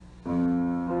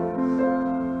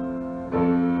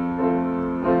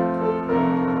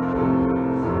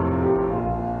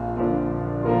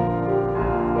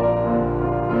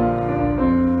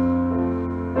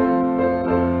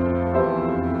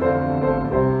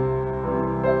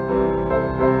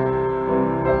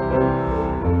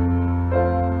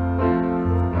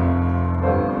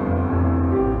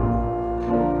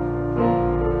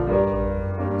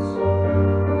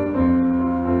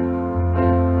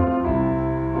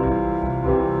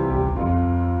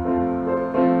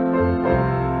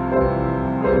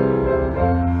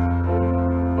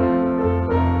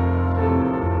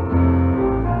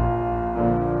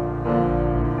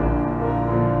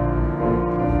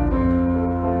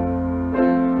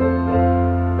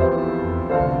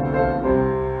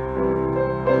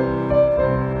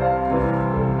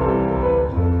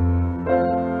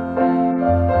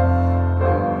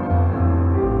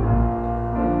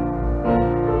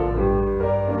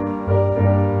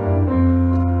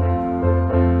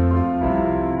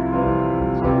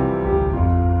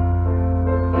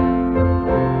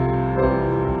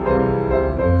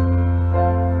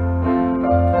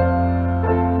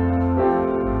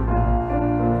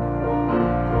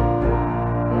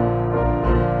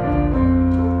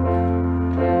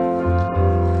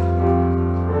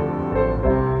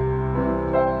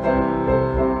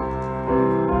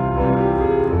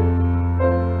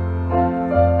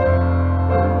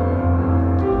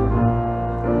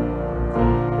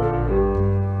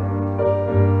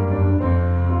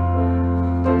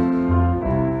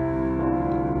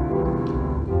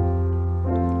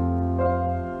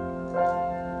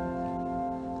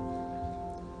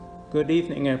Good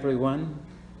evening, everyone.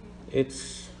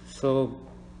 It's so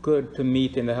good to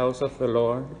meet in the house of the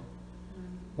Lord.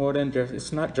 More than just,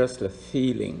 it's not just a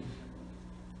feeling,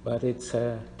 but it's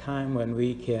a time when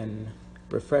we can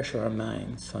refresh our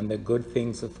minds on the good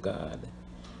things of God.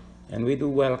 And we do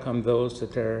welcome those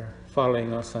that are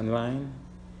following us online.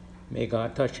 May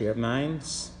God touch your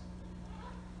minds.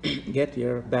 Get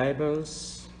your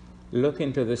Bibles, look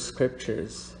into the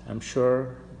scriptures. I'm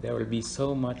sure there will be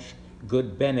so much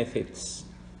good benefits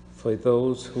for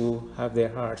those who have their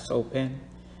hearts open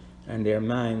and their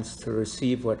minds to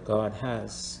receive what God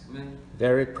has. Amen.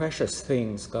 Very precious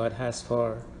things God has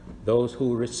for those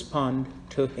who respond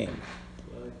to Him.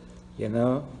 Right. You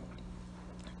know,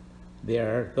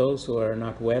 there are those who are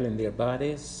not well in their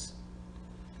bodies.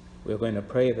 We're going to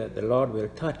pray that the Lord will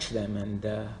touch them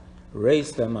and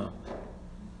raise them up.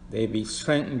 They be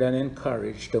strengthened and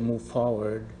encouraged to move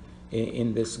forward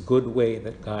in this good way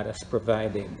that God has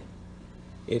provided.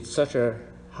 It's such a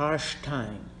harsh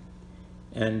time,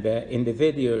 and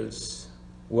individuals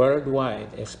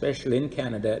worldwide, especially in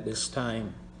Canada at this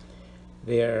time,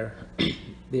 they're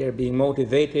being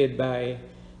motivated by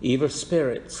evil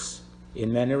spirits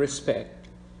in many respects.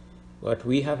 But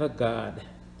we have a God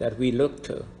that we look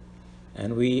to,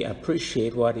 and we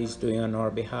appreciate what He's doing on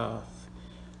our behalf.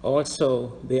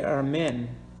 Also, there are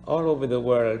men all over the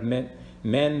world,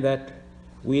 men that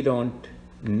we don't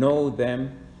know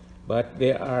them, but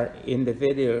there are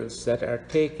individuals that are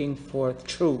taking forth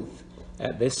truth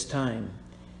at this time.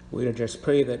 We'll just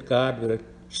pray that God will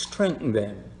strengthen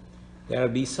them. They'll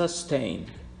be sustained,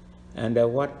 and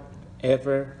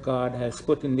whatever God has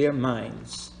put in their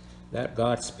minds, that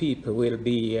God's people will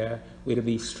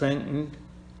be strengthened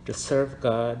to serve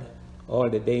God all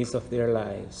the days of their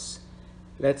lives.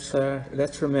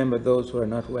 Let's remember those who are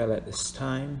not well at this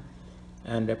time,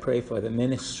 and pray for the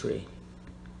ministry.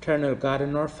 Eternal God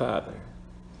and our Father,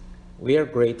 we are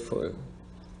grateful.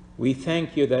 We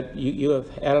thank you that you have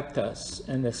helped us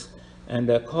and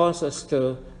caused us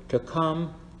to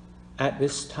come at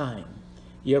this time.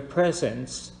 Your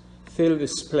presence fill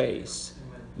this place.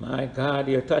 Amen. My God,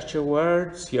 you touch your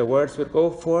words will go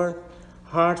forth.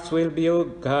 Hearts will be, oh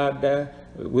God,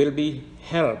 will be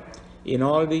helped in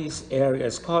all these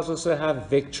areas. Cause us to have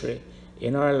victory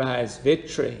in our lives,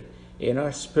 victory in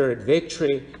our spirit,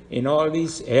 victory in all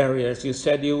these areas. You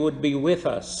said you would be with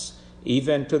us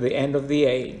even to the end of the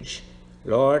age.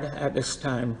 Lord, at this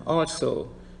time also,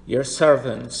 your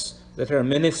servants that are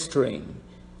ministering,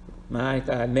 my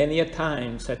God, many at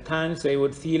times they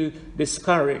would feel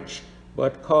discouraged,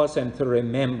 but cause them to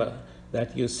remember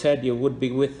that you said you would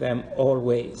be with them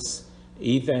always,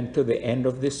 even to the end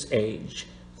of this age.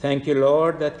 Thank you,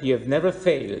 Lord, that you have never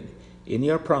failed in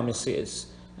your promises.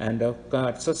 And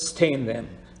God, sustain them,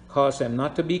 cause them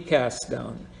not to be cast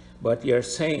down, but your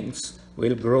saints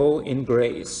will grow in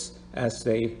grace as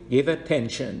they give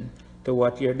attention to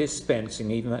what you're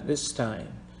dispensing even at this time.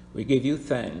 We give you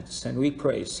thanks and we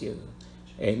praise you.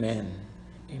 Amen.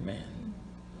 Amen.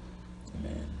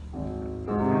 Amen.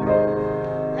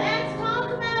 Let's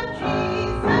talk about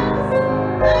Jesus,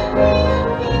 the King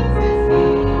of Kings is He,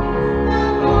 the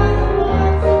Lord of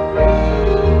Lords supreme,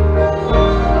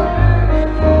 ruler and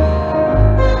King,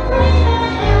 the great I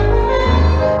am,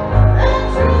 the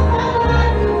truth, the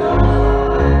life, the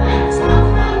Lord. Let's talk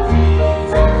about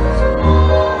Jesus,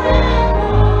 more and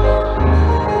more.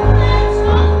 Let's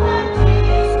talk about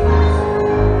Jesus,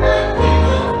 the King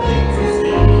of Kings is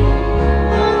He,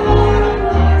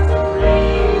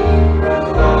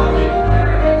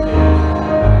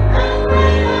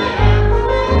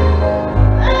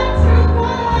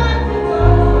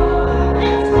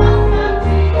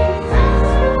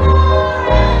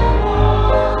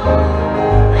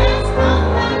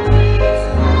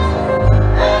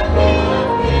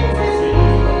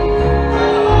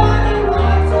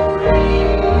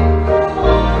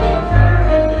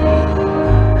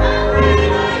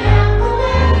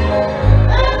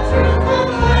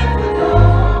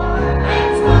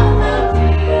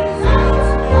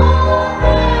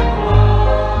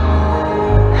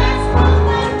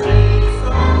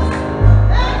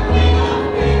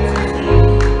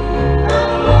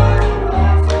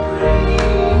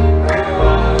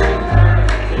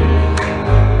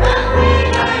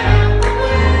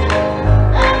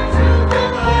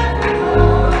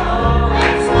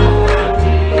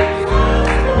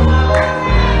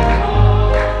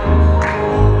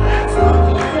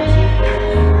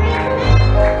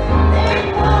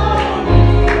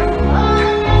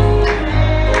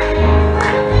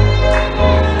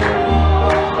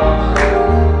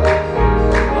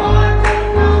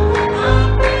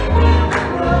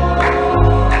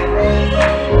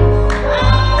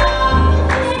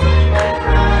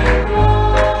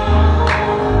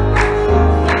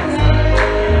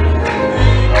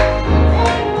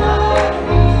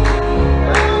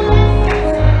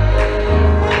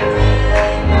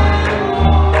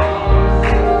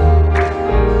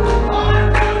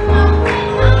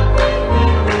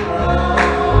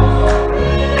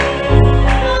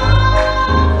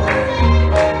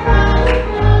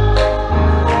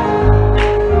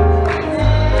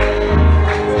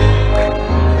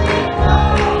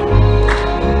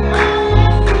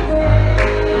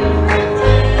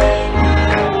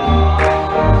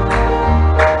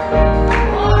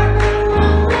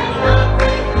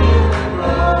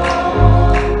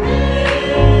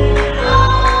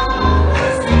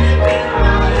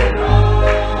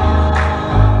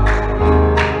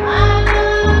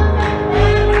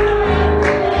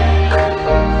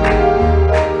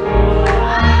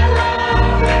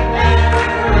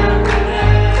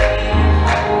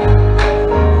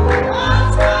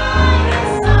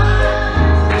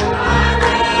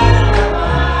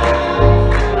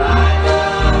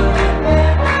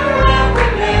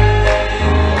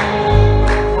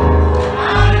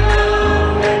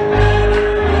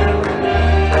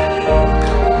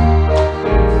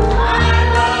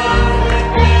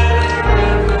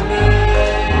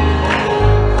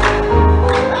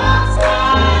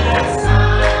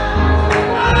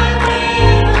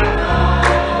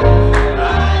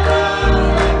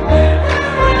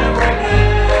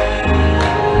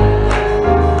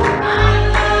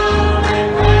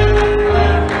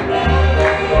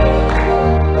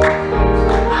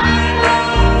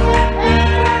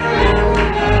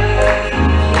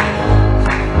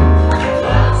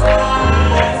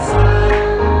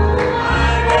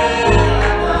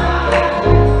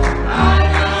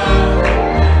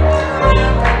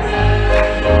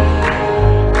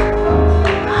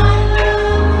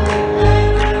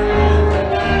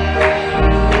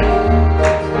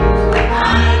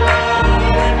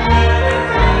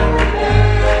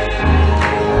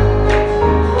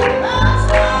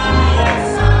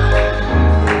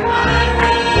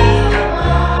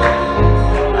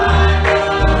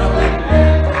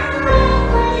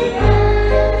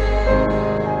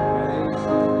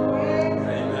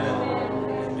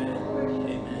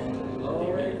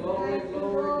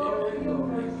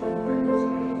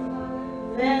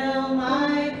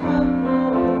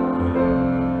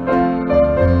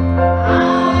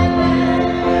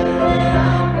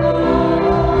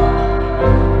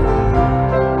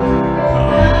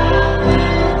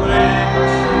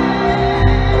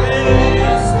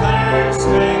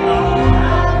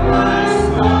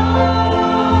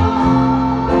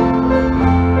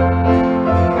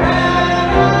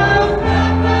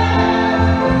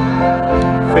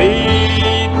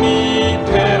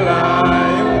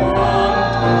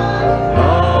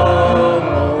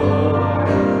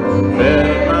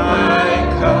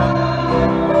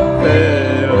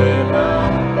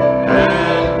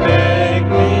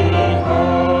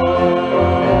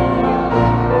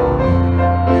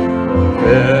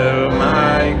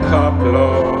 cup,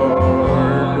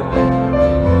 Lord.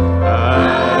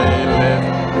 I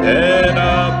lift it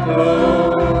up,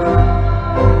 Lord.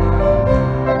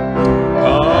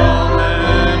 Come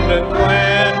and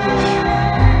quench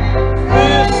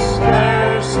this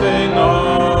thirsting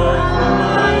of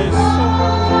my soul.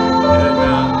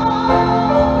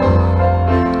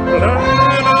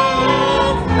 Lord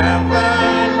of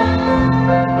heaven,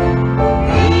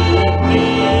 feed me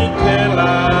till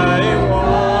I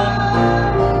want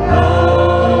no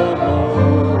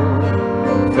more.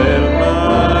 Fill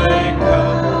my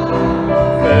cup,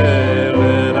 fill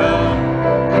it up,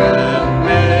 and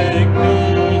make me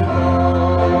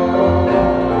whole.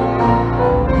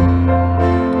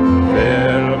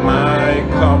 Fill my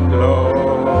cup,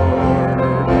 Lord.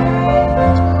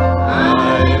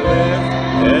 I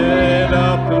lift it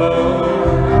up,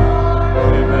 Lord.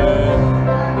 Amen.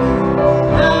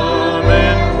 Come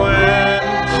and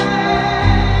quench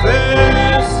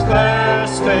this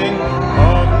thirsting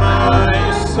of my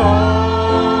soul.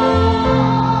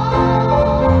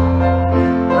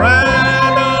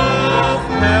 Bread of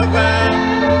heaven,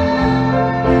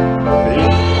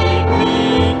 feed me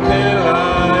till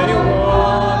I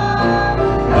want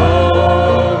no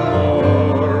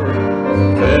more.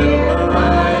 Fill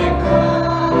my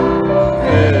cup,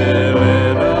 fill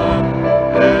it up,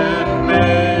 and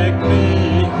make me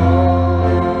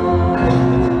whole.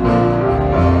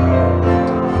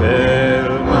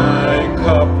 Fill my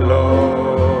cup, Lord.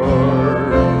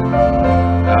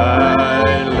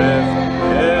 I lift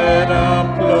it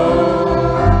up, Lord.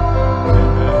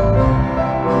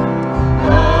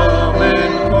 Come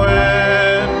and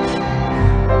quench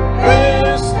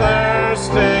this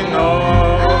thirsting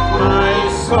of my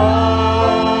soul.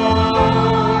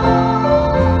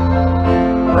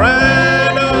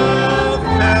 Bread of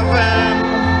heaven,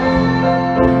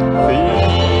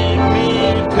 feed me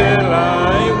till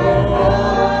I want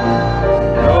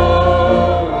no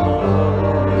more.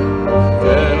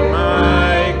 Fill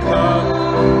my cup,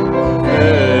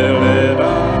 fill it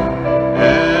up,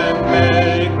 and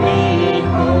make me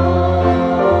whole.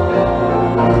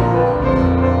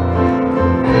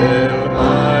 Fill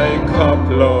my cup,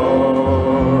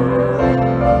 Lord.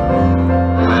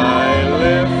 I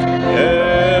lift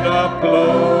it up,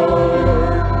 Lord.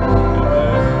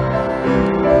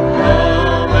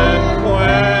 Come and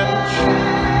quench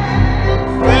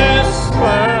this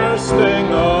thirsting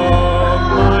of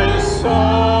my soul.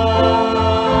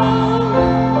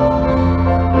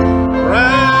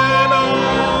 Bread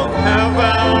of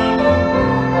heaven,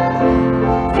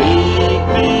 feed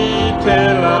me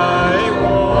till I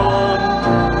want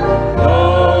no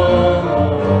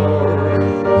more.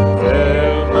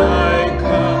 Fill my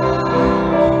cup,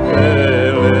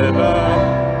 fill it up,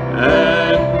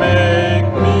 and make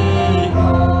me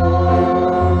whole.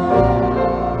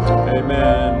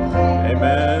 Amen,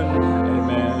 amen,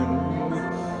 amen,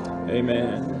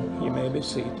 amen. You may be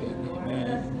seated.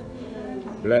 Amen.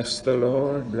 Bless the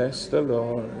Lord, bless the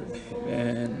Lord.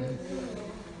 Amen,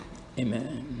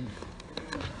 amen.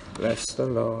 Bless the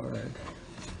Lord.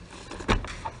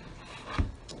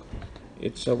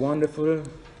 It's a wonderful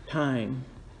time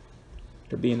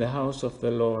to be in the house of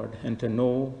the Lord and to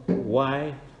know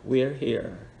why we're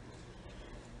here.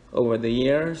 Over the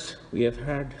years, we have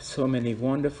heard so many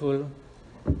wonderful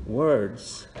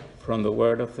words from the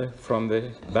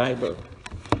Bible,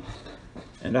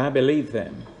 and I believe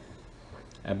them.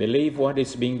 I believe what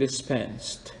is being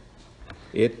dispensed.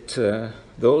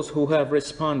 Those who have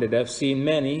responded, I've seen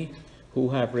many who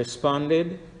have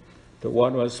responded to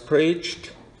what was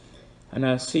preached, and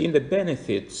I've seen the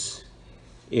benefits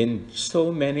in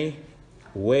so many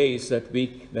ways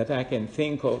that I can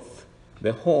think of.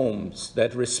 The homes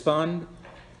that respond,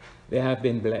 they have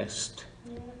been blessed.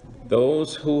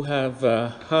 Those who have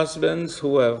husbands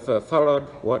who have followed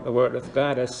what the Word of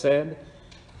God has said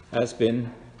has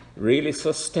been really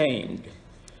sustained.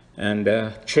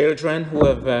 And children who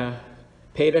have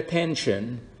paid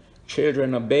attention,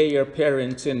 children, obey your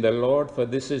parents in the Lord, for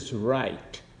this is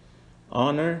right.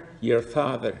 Honor your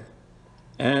father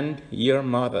and your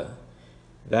mother,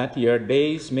 that your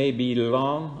days may be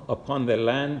long upon the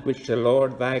land which the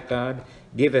Lord thy God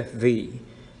giveth thee.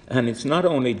 And it's not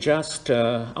only just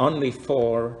only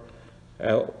for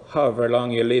however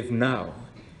long you live now,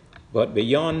 but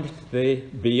beyond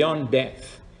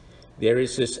death, there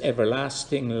is this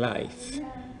everlasting life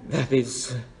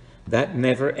that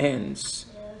never ends.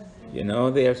 You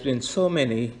know, there's been so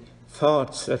many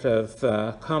thoughts that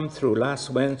have come through. Last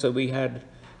Wednesday we had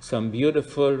some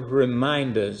beautiful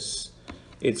reminders.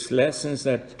 It's lessons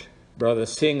that Brother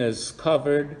Singh has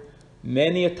covered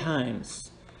many a times,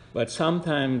 but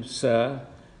sometimes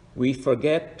we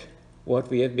forget what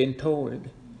we have been told.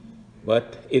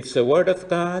 But it's the Word of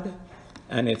God,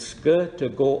 and it's good to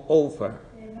go over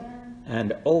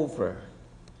and over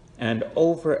and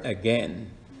over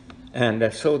again,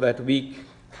 and so that we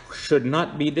should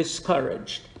not be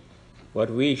discouraged, but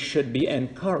we should be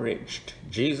encouraged.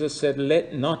 Jesus said,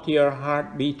 "Let not your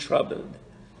heart be troubled.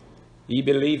 Ye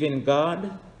believe in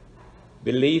God,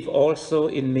 believe also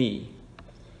in me.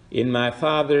 In my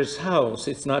Father's house,"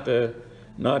 it's not a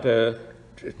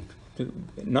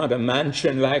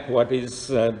mansion like what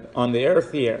is on the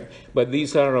earth here, but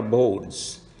these are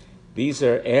abodes. These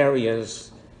are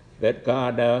areas that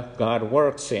God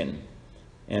works in.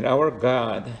 And our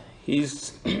God,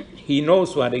 He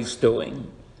knows what He's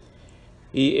doing.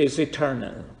 He is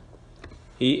eternal.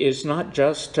 He is not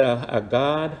just a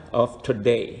God of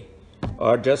today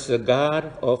or just a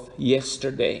God of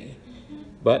yesterday,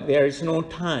 but there is no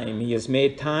time. He has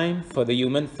made time for the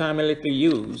human family to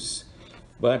use.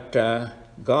 But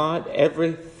God,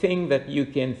 everything that you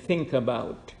can think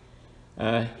about,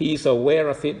 He's aware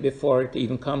of it before it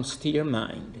even comes to your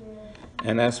mind.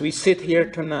 And as we sit here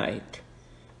tonight,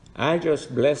 I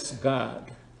just bless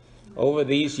God over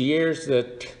these years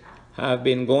that I've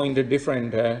been going to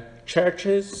different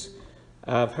churches.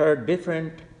 I've heard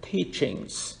different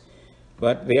teachings,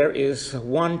 but there is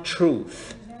one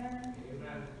truth.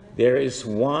 There is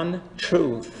one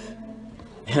truth,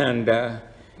 and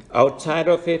outside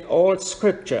of it, all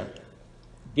Scripture,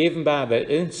 given by the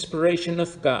inspiration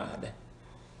of God,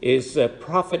 is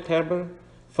profitable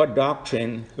for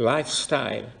doctrine,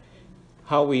 lifestyle,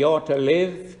 how we ought to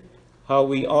live, how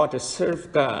we ought to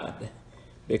serve God,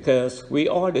 because we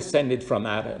all descended from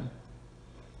Adam,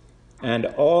 and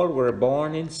all were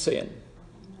born in sin,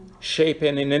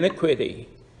 shapen in iniquity.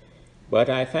 But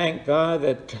I thank God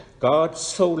that God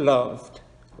so loved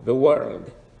the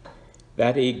world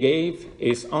that He gave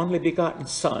His only begotten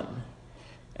Son,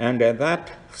 and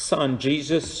that Son,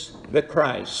 Jesus the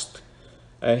Christ,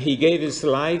 He gave His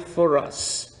life for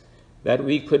us, that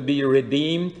we could be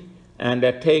redeemed and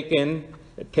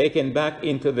taken back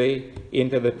into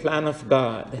the plan of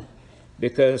God,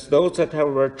 because those that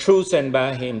were chosen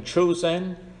by Him,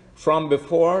 chosen from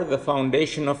before the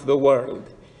foundation of the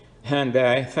world. And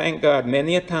I thank God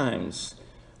many a times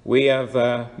we have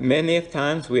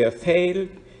failed,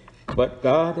 but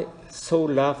God so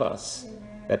loves us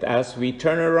that as we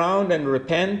turn around and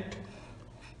repent,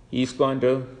 He's going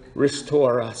to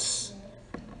restore us.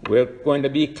 We're going to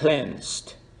be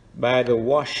cleansed by the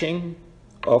washing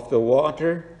of the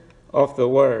water of the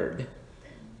Word.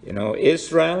 You know,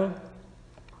 Israel,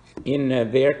 in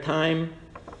their time,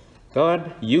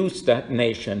 God used that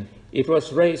nation. It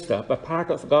was raised up, a part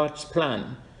of God's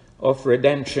plan of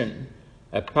redemption,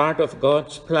 a part of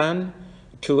God's plan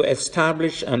to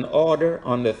establish an order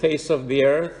on the face of the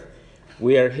earth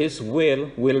where His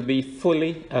will be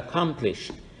fully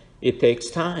accomplished. It takes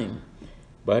time,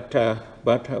 but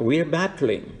we're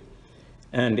battling.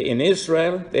 And in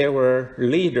Israel, there were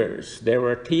leaders, there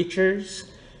were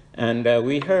teachers, and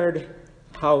we heard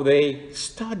how they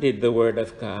studied the Word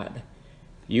of God.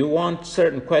 You want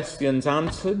certain questions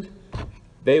answered,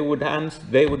 they would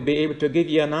be able to give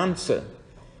you an answer.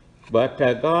 But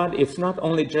God, it's not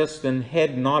only just an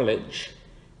head knowledge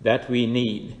that we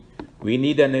need. We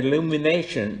need an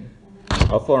illumination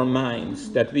of our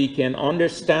minds that we can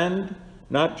understand,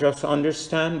 not just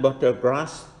understand, but to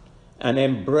grasp and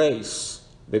embrace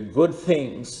the good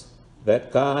things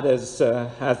that God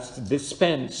has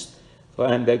dispensed,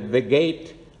 and the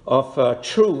gate of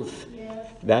truth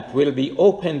that will be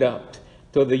opened up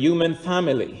to the human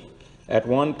family. At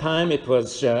one time, it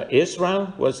was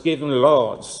Israel was given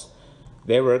laws.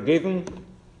 They were given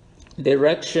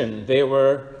direction. They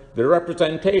were the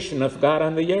representation of God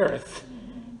on the earth.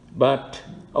 But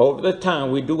over the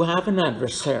time, we do have an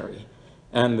adversary.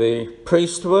 And the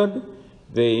priesthood,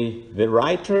 the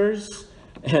writers,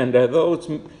 and those,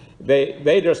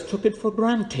 they just took it for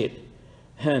granted.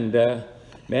 And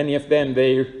many of them,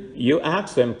 you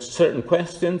ask them certain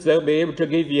questions, they'll be able to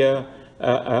give you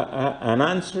an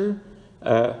answer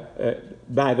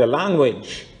by the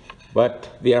language, but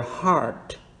their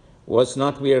heart was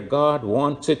not where God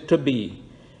wants it to be.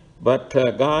 But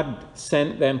God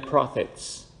sent them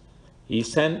prophets. He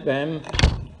sent them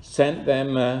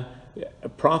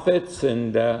prophets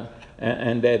and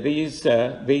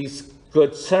these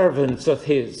good servants of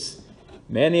His.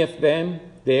 Many of them,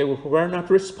 they were not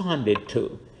responded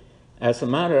to. As a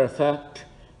matter of fact,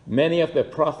 many of the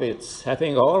prophets, I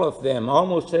think all of them,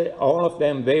 almost all of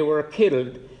them, they were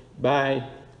killed by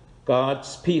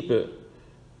God's people.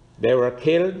 They were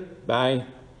killed by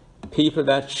people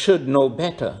that should know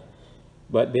better.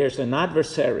 but there's an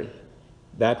adversary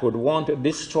that would want to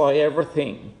destroy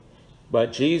everything.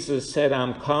 But Jesus said,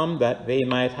 I'm come that they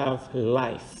might have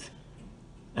life,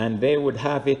 and they would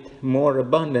have it more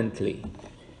abundantly.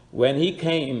 When he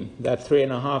came, that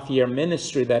 3.5-year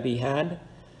ministry that he had,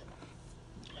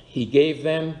 he gave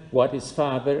them what his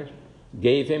Father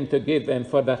gave him to give them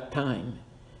for that time.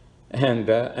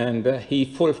 And he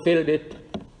fulfilled it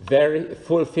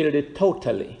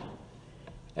totally.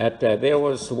 There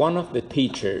was one of the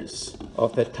teachers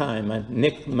of the time, a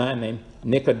man named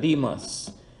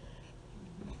Nicodemus.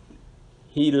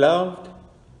 He loved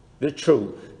the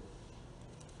truth,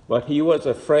 but he was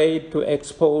afraid to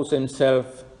expose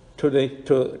himself to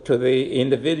the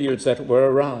individuals that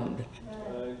were around.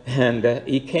 And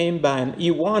he came by and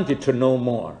he wanted to know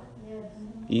more.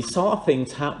 He saw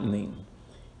things happening.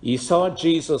 He saw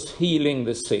Jesus healing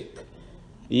the sick.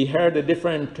 He heard the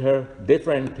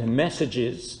different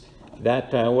messages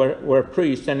that were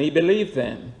preached, and he believed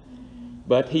them.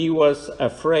 But he was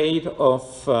afraid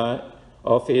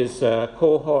of his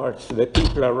cohorts, the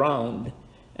people around,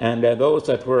 and those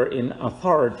that were in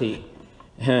authority.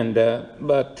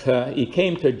 But he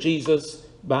came to Jesus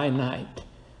by night,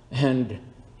 and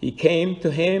he came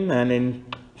to him, and in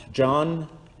John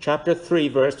chapter 3,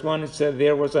 verse 1, it said,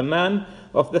 there was a man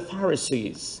of the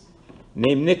Pharisees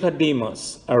named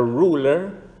Nicodemus, a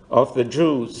ruler of the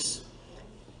Jews.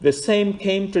 The same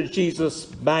came to Jesus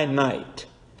by night.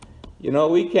 You know,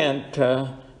 we can't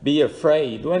be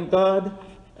afraid. When God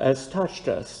has touched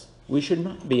us, we should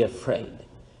not be afraid.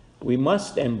 We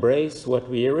must embrace what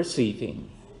we are receiving,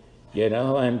 you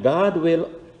know, and God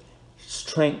will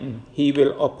strengthen. He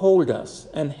will uphold us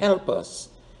and help us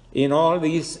in all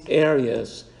these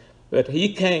areas. But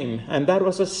he came, and that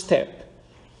was a step.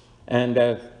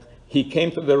 And he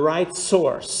came to the right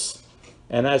source.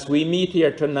 And as we meet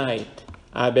here tonight,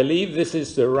 I believe this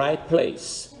is the right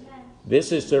place.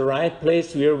 This is the right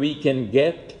place where we can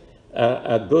get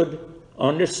a good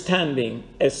understanding,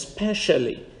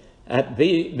 especially at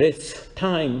this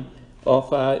time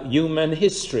of human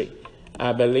history.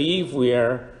 I believe we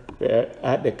are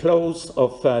at the close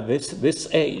of this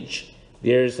age.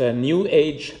 There's a new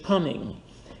age coming.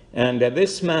 And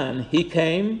this man, he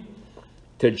came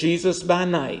to Jesus by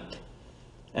night,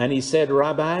 and he said,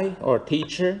 Rabbi, or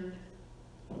teacher,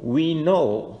 we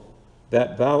know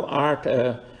that thou art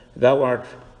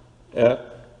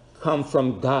come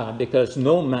from God, because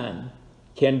no man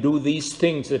can do these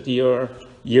things that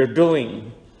you're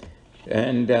doing.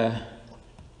 And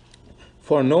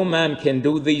for no man can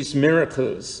do these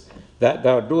miracles that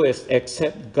thou doest,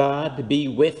 except God be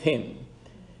with him.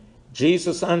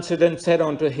 Jesus answered and said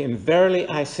unto him, verily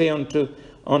I say unto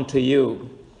you,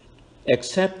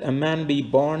 except a man be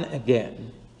born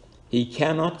again, he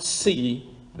cannot see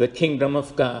the kingdom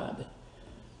of God.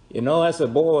 You know, as a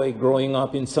boy growing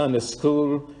up in Sunday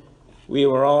school, we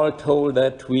were all told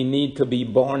that we need to be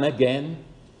born again,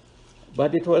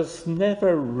 but it was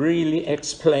never really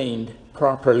explained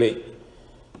properly,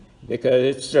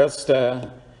 because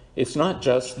it's not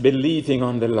just believing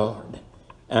on the Lord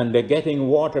and getting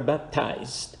water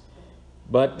baptized,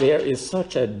 but there is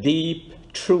such a deep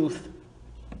truth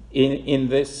in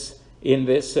these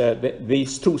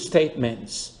two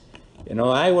statements. You know,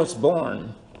 I was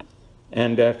born,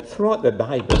 and throughout the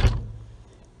Bible,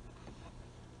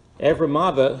 every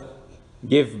mother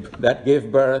that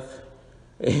give birth,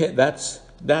 that's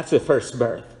the first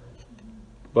birth.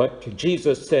 But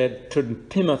Jesus said to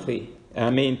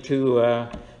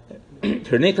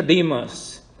to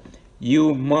Nicodemus,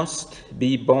 you must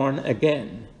be born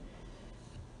again.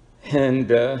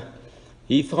 And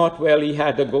he thought, well, he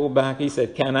had to go back. He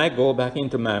said, can I go back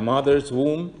into my mother's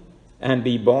womb and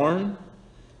be born?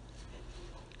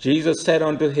 Jesus said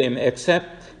unto him,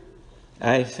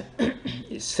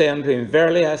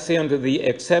 verily I say unto thee,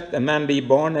 except a man be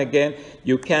born again,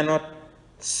 you cannot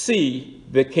see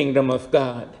the kingdom of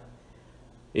God.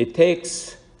 It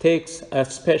takes a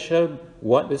special,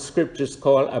 what the scriptures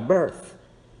call a birth.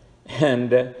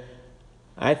 And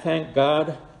I thank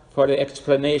God for the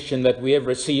explanation that we have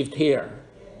received here.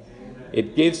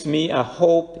 It gives me a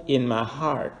hope in my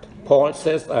heart. Paul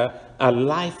says a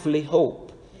lively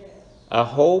hope, a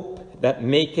hope that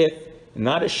maketh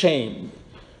not ashamed.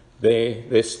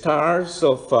 The stars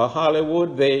of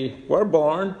Hollywood, they were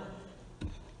born,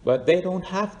 but they don't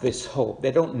have this hope.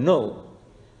 They don't know.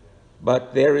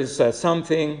 But there is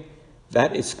something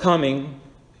that is coming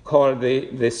called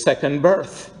the second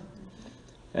birth.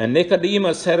 And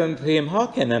Nicodemus said unto him, how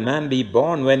can a man be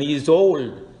born when he is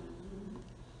old?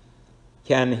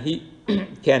 Can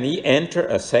he enter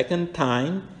a second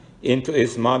time into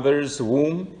his mother's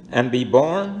womb and be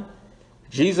born?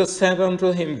 Jesus said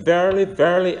unto him, Verily,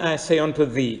 verily, I say unto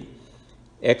thee,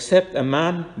 except a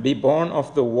man be born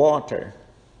of the water,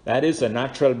 that is a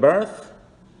natural birth,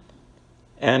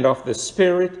 and of the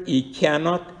Spirit, he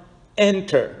cannot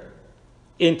enter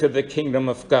into the kingdom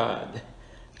of God.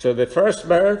 So the first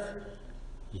birth,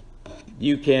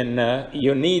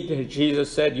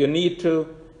 Jesus said, you need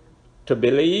to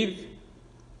believe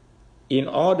in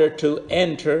order to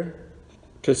enter,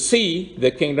 to see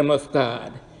the kingdom of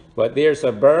God. But there's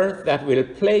a birth that will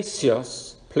place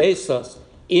us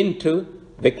into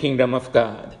the kingdom of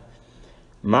God.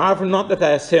 Marvel not that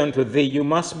I say unto thee, you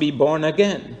must be born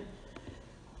again.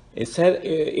 It said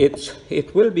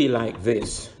it will be like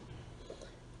this.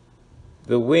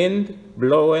 The wind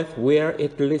bloweth where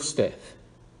it listeth,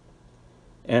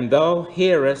 and thou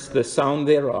hearest the sound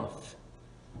thereof,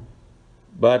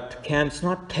 but canst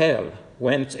not tell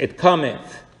whence it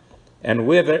cometh, and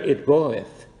whither it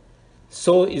goeth.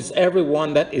 So is every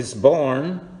one that is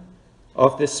born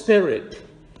of the Spirit.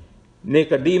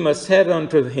 Nicodemus said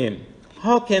unto him,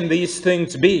 How can these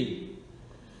things be?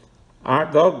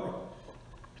 Art thou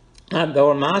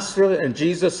a master? And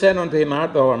Jesus said unto him,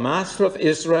 Art thou a master of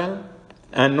Israel,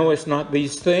 and knowest not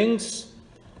these things?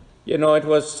 You know, it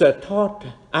was taught,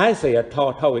 Isaiah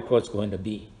taught how it was going to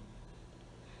be.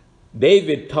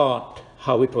 David taught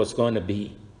how it was going to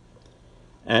be.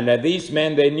 And these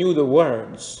men, they knew the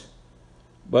words,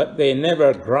 but they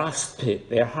never grasped it.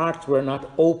 Their hearts were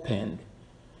not opened.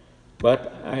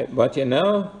 But you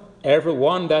know,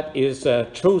 everyone that is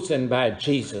chosen by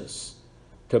Jesus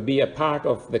to be a part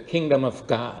of the kingdom of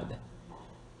God,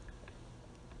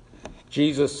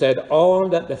 Jesus said, All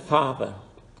that the Father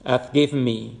hath given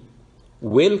me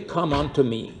will come unto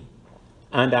me,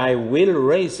 and I will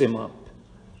raise him up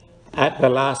at the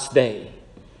last day.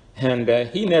 And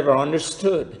he never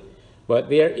understood. But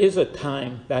there is a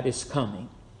time that is coming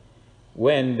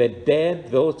when the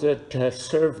dead, those that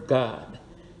serve God,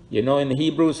 you know, in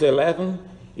Hebrews 11,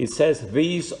 it says,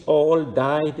 These all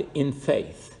died in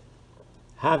faith,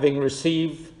 having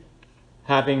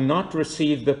not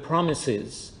received the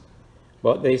promises,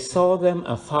 but they saw them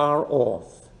afar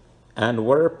off, and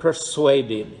were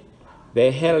persuaded.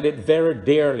 They held it very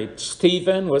dearly.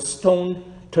 Stephen was stoned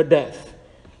to death.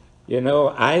 You know,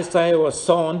 Isaiah was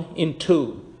sawn in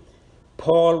two.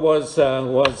 Paul was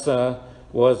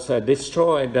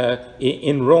destroyed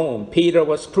in Rome. Peter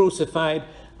was crucified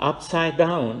upside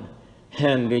down.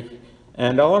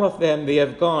 And all of them, they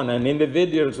have gone. And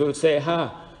individuals will say,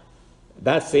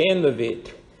 that's the end of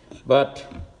it. But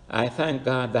I thank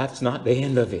God that's not the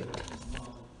end of it.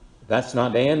 That's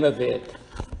not the end of it.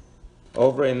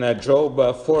 Over in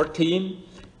Job 14,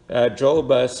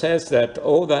 Job says that,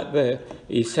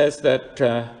 he says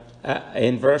that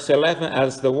in verse 11,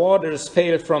 as the waters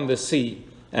fail from the sea,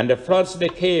 and the floods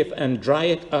decay and dry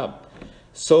it up,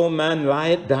 so man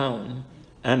lieth down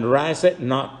and riseth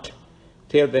not,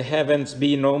 till the heavens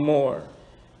be no more.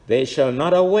 They shall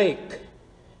not awake,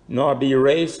 nor be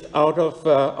raised out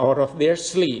of their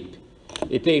sleep.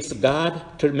 It takes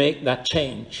God to make that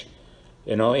change.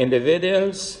 You know,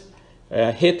 individuals,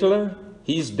 Hitler,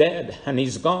 he's dead and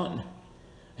he's gone.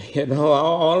 You know,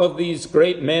 all of these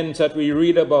great men that we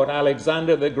read about,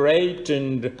 Alexander the Great,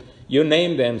 and you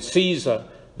name them, Caesar,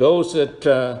 those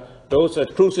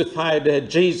that crucified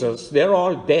Jesus, they're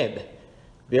all dead.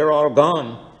 They're all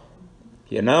gone,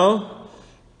 you know.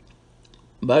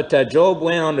 But Job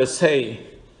went on to say,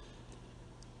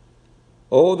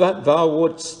 Oh, that thou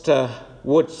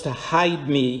wouldst hide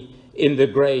me in the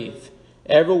grave.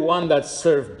 Everyone that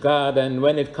served God, and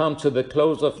when it comes to the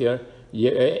close of your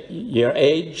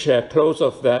age, close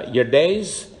of your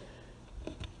days,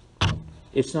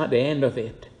 it's not the end of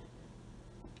it.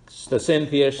 Sister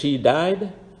Cynthia, she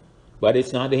died, but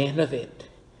it's not the end of it.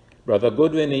 Brother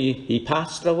Goodwin, he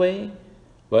passed away,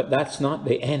 but that's not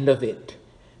the end of it.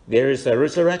 There is a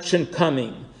resurrection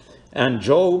coming. And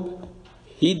Job,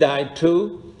 he died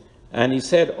too, and he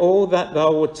said, Oh, that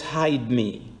thou wouldst hide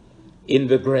me in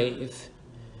the grave,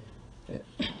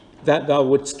 that thou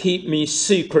wouldst keep me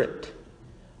secret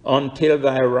until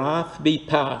thy wrath be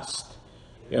past.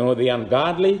 You know, the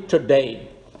ungodly today,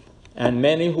 and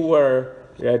many who are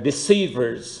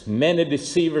deceivers, many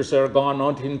deceivers are gone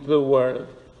out into the world,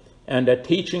 and are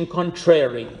teaching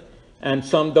contrary, and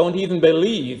some don't even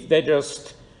believe. They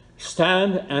just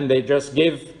stand and they just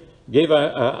give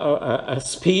a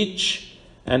speech,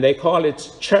 and they call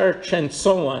it church and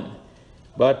so on.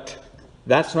 But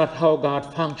that's not how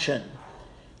God functioned.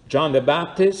 John the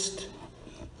Baptist,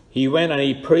 he went and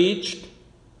he preached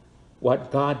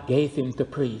what God gave him to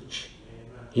preach.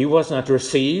 He was not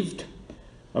received.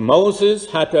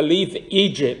 Moses had to leave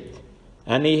Egypt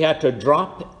and he had to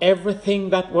drop everything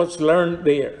that was learned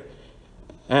there.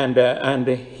 And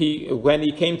when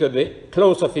he came to the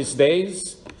close of his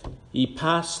days, he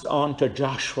passed on to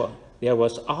Joshua. There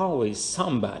was always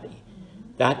somebody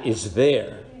that is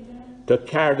there to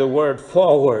carry the word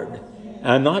forward,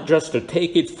 and not just to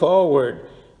take it forward,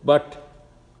 but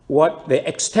what the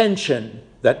extension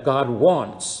that God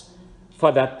wants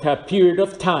for that period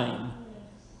of time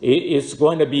is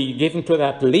going to be given to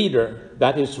that leader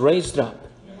that is raised up.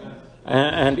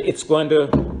 And it's going to,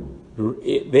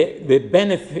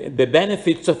 the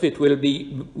benefits of it will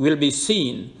be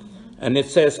seen. And it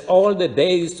says, all the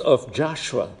days of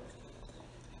Joshua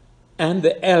and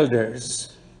the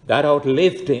elders that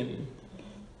outlived him,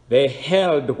 they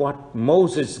held what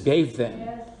Moses gave them.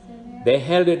 They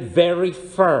held it very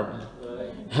firm.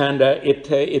 And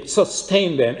it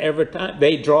sustained them every time.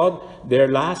 They drew their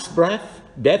last breath.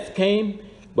 Death came,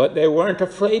 but they weren't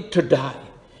afraid to die.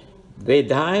 They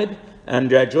died, and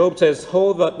Job says,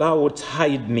 "Oh, that thou wouldst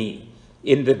hide me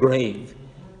in the grave,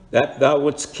 that thou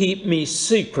wouldst keep me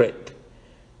secret,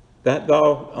 that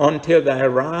thou until thy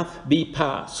wrath be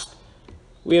past."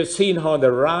 We have seen how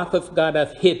the wrath of God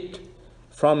hath hit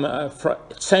from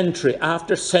century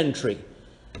after century.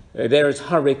 There is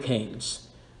hurricanes,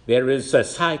 there is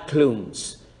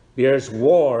cyclones, there's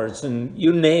wars, and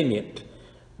you name it.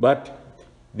 But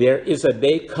there is a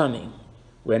day coming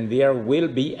when there will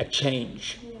be a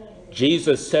change.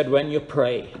 Jesus said, when you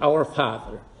pray, "Our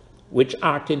Father, which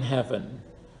art in heaven,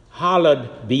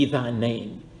 hallowed be thy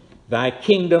name. Thy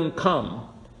kingdom come,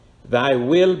 thy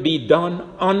will be done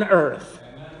on earth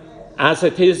as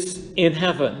it is in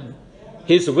heaven."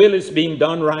 His will is being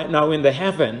done right now in the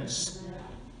heavens,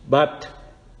 but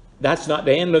that's not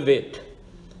the end of it.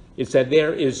 It said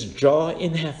there is joy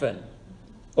in heaven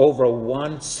over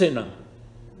one sinner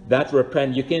that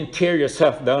repent. You can tear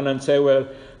yourself down and say, "Well,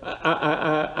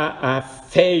 I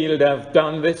failed, I've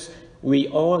done this." We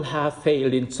all have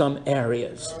failed in some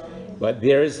areas, but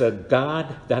there is a God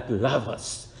that loves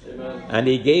us. Amen. And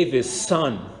he gave his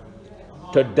son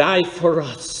to die for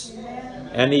us,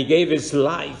 and he gave his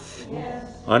life.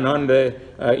 And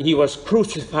he was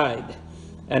crucified,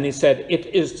 and he said, "It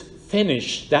is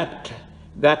finished."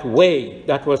 That way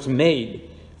that was made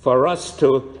for us to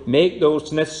make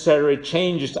those necessary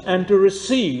changes and to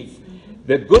receive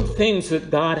the good things that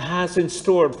God has in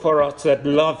store for us that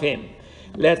love him.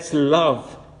 Let's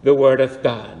love the word of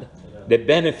God. The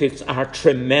benefits are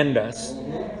tremendous.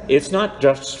 It's not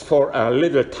just for a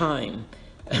little time.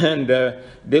 And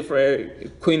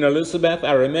Queen Elizabeth,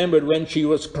 I remembered when she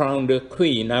was crowned a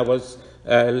queen. I was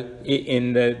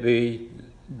in the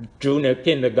junior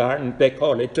kindergarten, they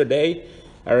call it today.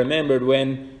 I remembered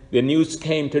when the news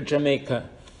came to Jamaica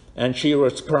and she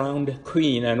was crowned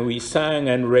queen, and we sang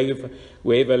and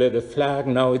waved a little flag.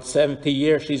 Now it's 70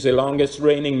 years. She's the longest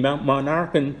reigning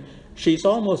monarch, and she's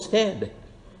almost dead.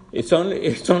 It's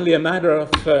only a matter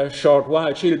of a short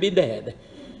while. She'll be dead.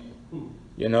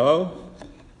 You know,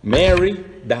 Mary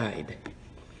died.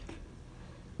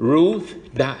 Ruth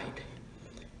died.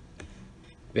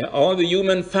 All the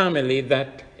human family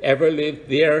that ever lived,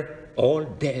 they're all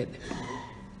dead.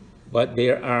 But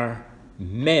there are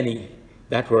many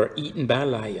that were eaten by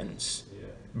lions,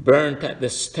 burnt at the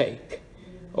stake.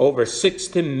 Over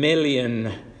 60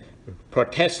 million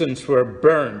Protestants were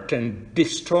burnt and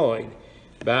destroyed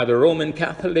by the Roman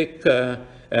Catholic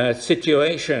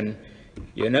situation,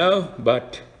 you know,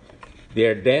 but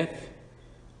their death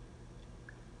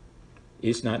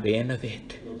is not the end of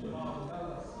it.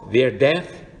 Their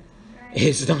death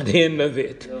is not the end of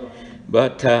it.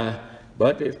 But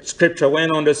Scripture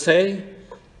went on to say,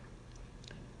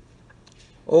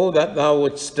 "Oh, that thou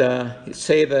wouldst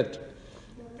say that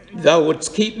thou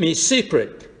wouldst keep me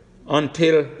secret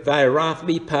until thy wrath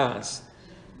be past,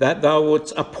 that thou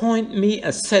wouldst appoint me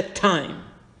a set time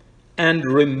and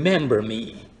remember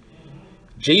me."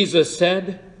 Jesus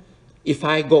said, "If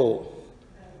I go,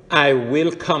 I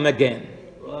will come again,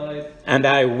 and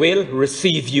I will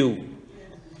receive you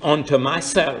unto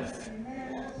myself,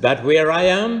 that where I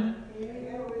am,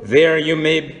 there you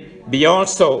may be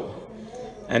also."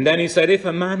 And then he said, "If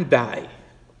a man die,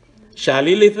 shall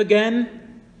he live again?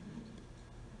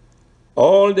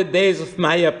 All the days of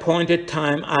my appointed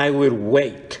time I will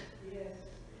wait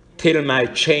till my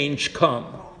change come."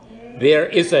 There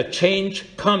is a change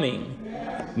coming.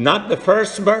 Not the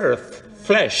first birth,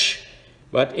 flesh,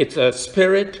 but it's a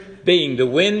spirit being. The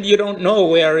wind, you don't know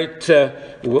where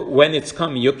when it's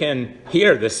coming. You can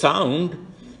hear the sound,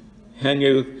 and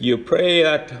you pray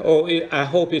that, "Oh, I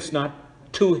hope it's not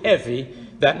too heavy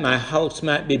that my house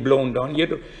might be blown down."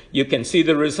 You can see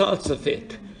the results of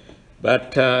it.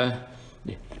 But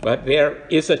but there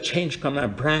is a change coming, a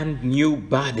brand new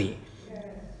body.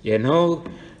 You know,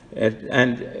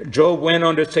 and Job went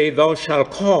on to say, thou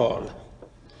shalt call.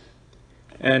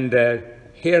 And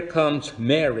here comes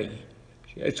Mary.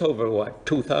 It's over, what,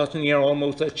 2,000 years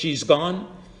almost that she's gone?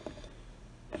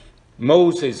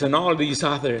 Moses and all these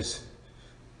others,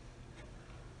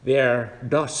 they are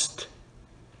dust,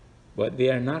 but they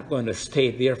are not going to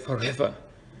stay there forever.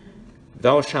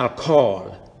 Thou shalt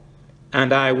call,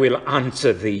 and I will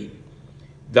answer thee.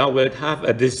 Thou wilt have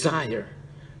a desire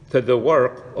to the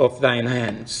work of thine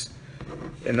hands.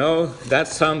 You know,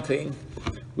 that's something.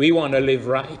 We want to live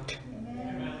right.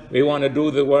 We want to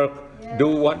do the work, do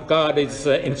what God is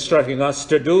instructing us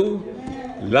to do.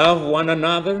 Love one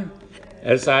another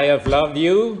as I have loved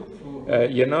you.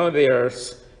 You know,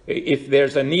 if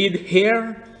there's a need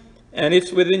here, and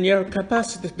it's within your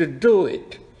capacity to do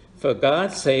it, for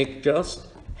God's sake, just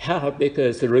help,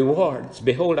 because the rewards,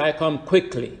 behold, I come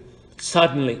quickly,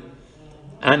 suddenly,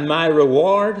 and my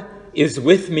reward is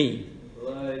with me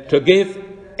to give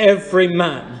every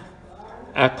man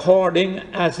according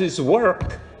as his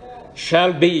work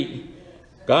shall be.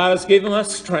 God has given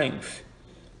us strength.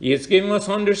 He has given us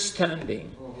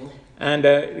understanding. And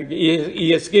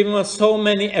he has given us so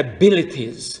many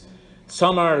abilities.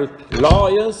 Some are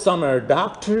lawyers, some are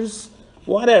doctors,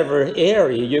 whatever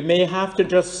area. You may have to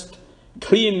just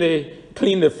clean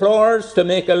the floors to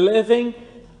make a living.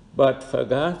 But for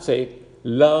God's sake,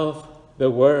 love the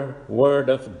word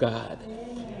of God.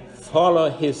 Follow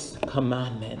his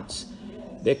commandments.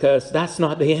 Because that's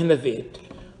not the end of it.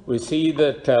 We see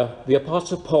that the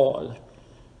Apostle Paul,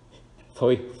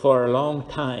 for a long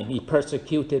time, he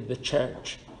persecuted the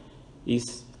church.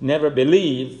 He's never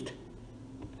believed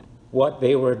what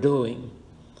they were doing.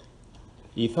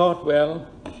 He thought, well,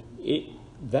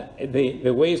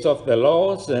 the ways of the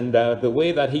laws and the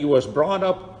way that he was brought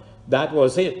up, that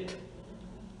was it.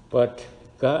 But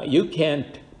God, you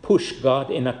can't push God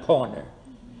in a corner.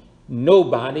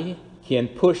 Nobody can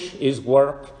push his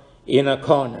work in a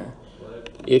corner.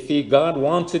 If God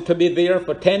wants it to be there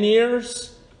for 10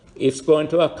 years, it's going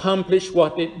to accomplish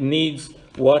what it needs,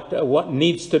 what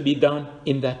needs to be done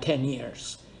in that 10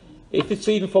 years. If it's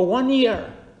even for 1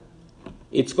 year,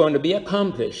 it's going to be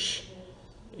accomplished.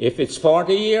 If it's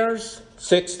 40 years,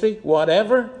 60,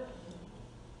 whatever,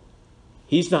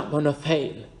 he's not going to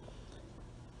fail.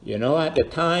 You know, at the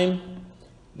time,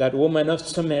 that woman of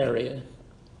Samaria,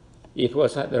 it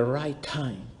was at the right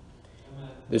time.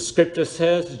 The scripture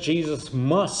says Jesus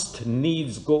must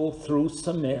needs go through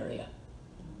Samaria.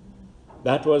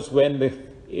 That was when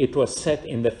it was set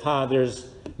in the Father's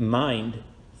mind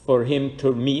for him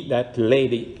to meet that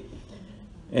lady.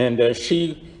 And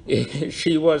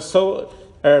she was so,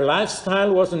 her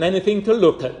lifestyle wasn't anything to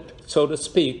look at, so to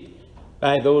speak,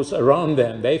 by those around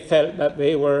them. They felt that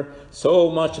they were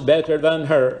so much better than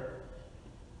her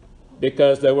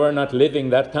because they were not living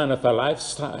that kind of a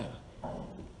lifestyle.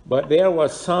 But there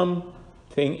was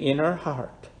something in her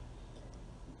heart.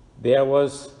 There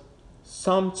was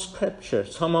some scripture,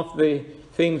 some of the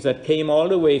things that came all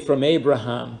the way from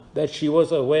Abraham that she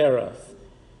was aware of.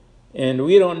 And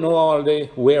we don't know all the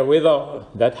wherewithal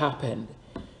that happened.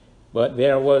 But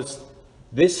there was,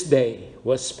 this day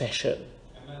was special.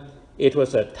 Amen. It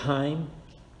was a time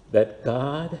that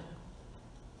God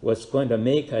was going to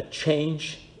make a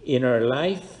change in her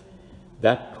life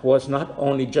that was not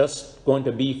only just going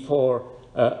to be for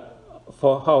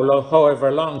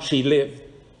however long she lived,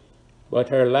 but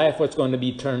her life was going to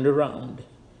be turned around.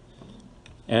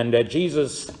 And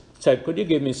Jesus said, could you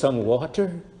give me some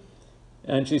water?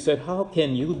 And she said, how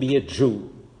can you be a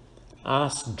Jew?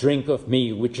 Ask drink of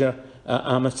me, which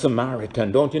I'm a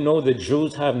Samaritan. Don't you know the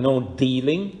Jews have no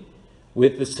dealing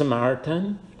with the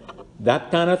Samaritan?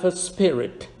 That kind of a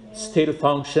spirit still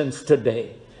functions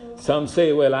today. Some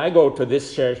say, well, I go to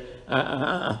this church.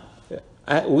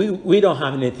 We don't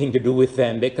have anything to do with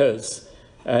them because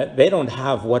they don't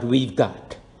have what we've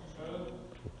got.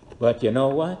 But you know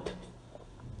what?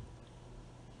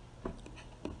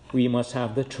 We must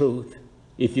have the truth.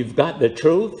 If you've got the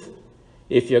truth,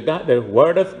 if you got the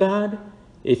Word of God,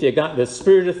 if you got the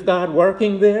Spirit of God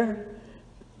working there,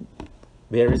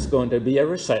 there is going to be a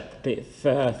receptive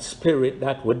spirit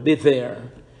that would be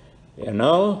there. You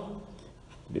know,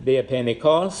 the day of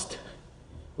Pentecost,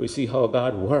 we see how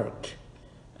God worked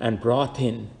and brought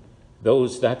in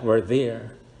those that were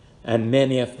there. And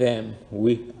many of them,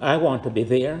 I want to be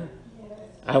there.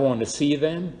 I want to see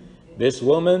them. This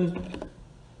woman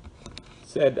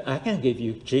said, I can give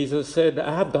you. Jesus said,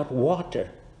 I've got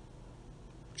water.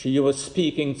 She was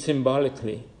speaking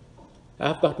symbolically.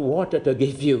 I've got water to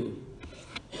give you.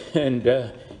 And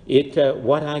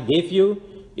what I give you,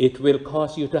 it will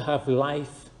cause you to have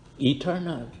life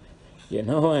eternal, you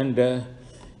know.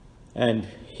 And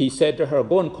he said to her,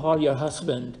 go and call your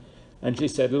husband. And she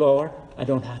said, Lord, I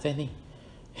don't have any.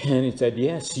 And he said,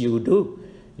 yes, you do.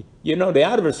 You know, the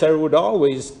adversary would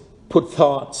always put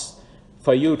thoughts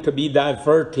for you to be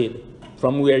diverted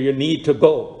from where you need to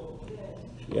go.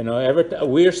 You know,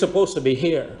 we're supposed to be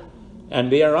here.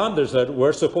 And there are others that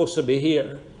were supposed to be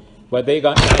here, but they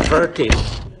got diverted.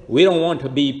 We don't want to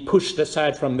be pushed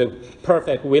aside from the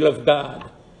perfect will of God.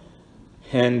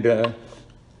 And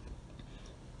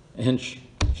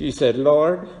she said,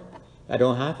 Lord, I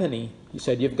don't have any. He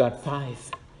said, you've got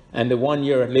 5. And the one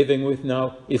you're living with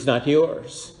now is not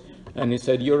yours. And he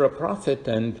said, you're a prophet.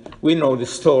 And we know the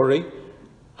story,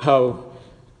 how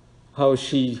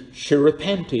she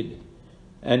repented.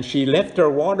 And she left her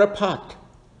water pot.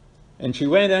 And she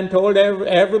went and told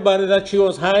everybody that she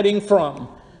was hiding from.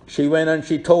 She went and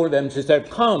she told them, she said,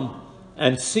 come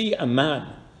and see a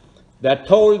man that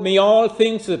told me all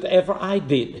things that ever I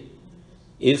did.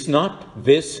 Is not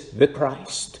this the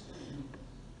Christ?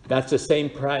 That's the same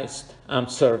Christ I'm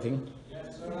serving.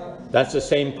 That's the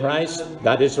same Christ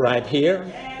that is right here.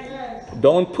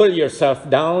 Don't pull yourself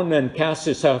down and cast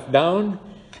yourself down.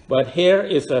 But here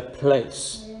is a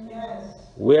place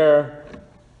where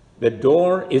the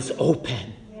door is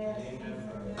open.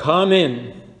 Come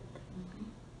in.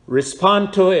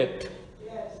 Respond to it.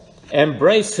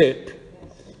 Embrace it.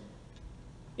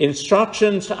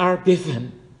 Instructions are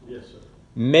given.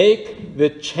 Make the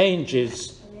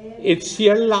changes. It's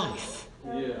your life.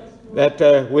 That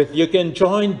you can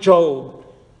join Job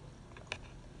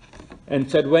and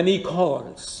said, when he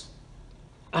calls,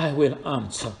 I will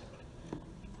answer.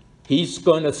 He's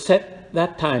going to set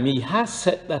that time. He has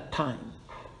set that time.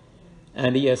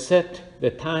 And he has set the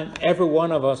time. Every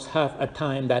one of us have a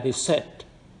time that is set.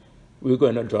 We're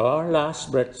going to draw our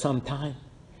last breath sometime.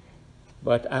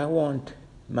 But I want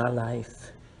my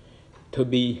life to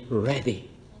be ready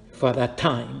for that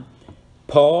time.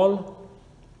 Paul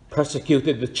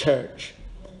persecuted the church.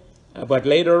 But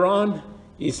later on,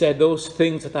 he said, those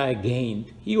things that I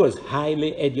gained. He was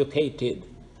highly educated.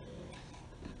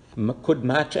 Could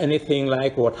match anything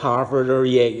like what Harvard or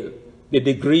Yale. The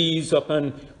degrees up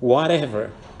and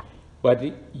whatever. But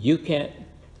you can't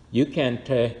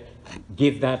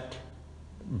give that,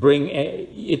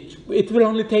 it will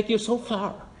only take you so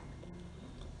far.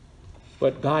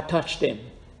 But God touched him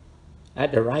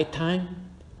at the right time.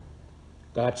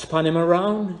 God spun him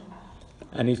around,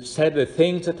 and he said, the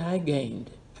things that I gained,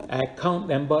 I count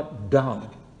them but dung.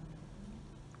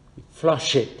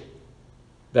 Flush it,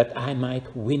 that I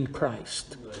might win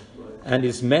Christ. And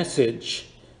his message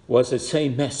was the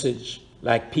same message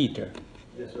like Peter.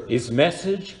 His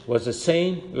message was the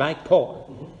same like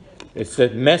Paul. It's the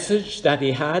message that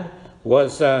he had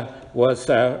was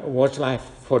like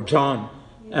for John.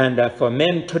 And for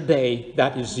men today,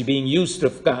 that is being used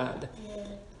of God.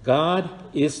 God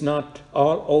is not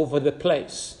all over the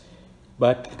place,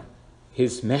 but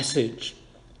his message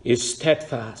is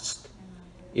steadfast.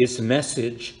 His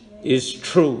message is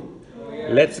true.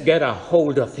 Let's get a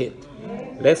hold of it.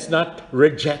 Let's not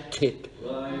reject it,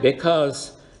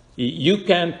 because you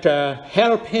can't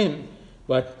help him,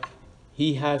 but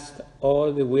he has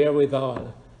all the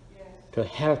wherewithal to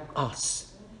help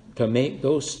us to make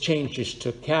those changes,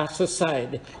 to cast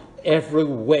aside every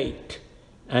weight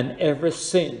and every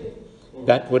sin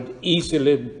that would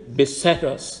easily beset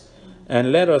us,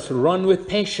 and let us run with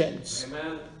patience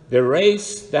the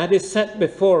race that is set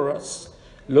before us,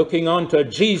 looking unto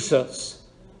Jesus,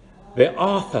 the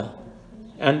author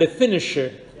and the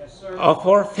finisher of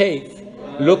our faith,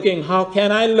 looking, how can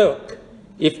I look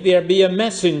if there be a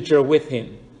messenger with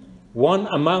him, one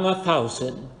among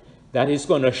 1,000, that is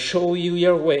going to show you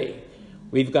your way.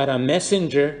 We've got a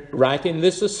messenger right in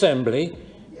this assembly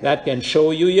that can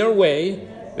show you your way,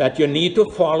 that you need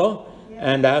to follow.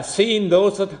 And I've seen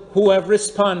those who have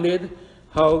responded,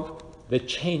 how the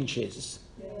changes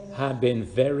have been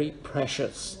very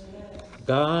precious.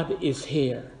 God is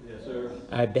here.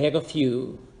 I beg of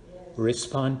you,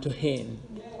 respond to him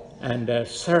and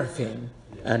serve him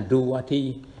and do what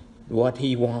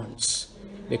he wants,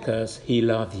 because he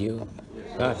loves you.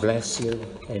 God bless you.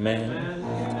 Amen.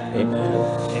 Amen.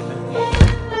 Amen.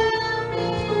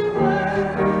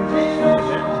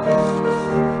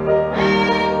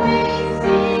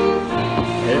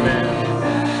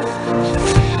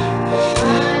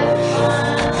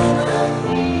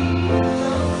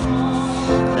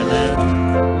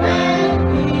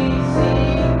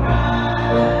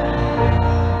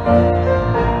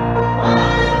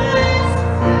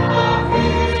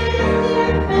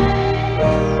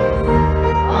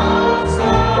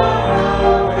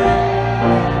 Oh,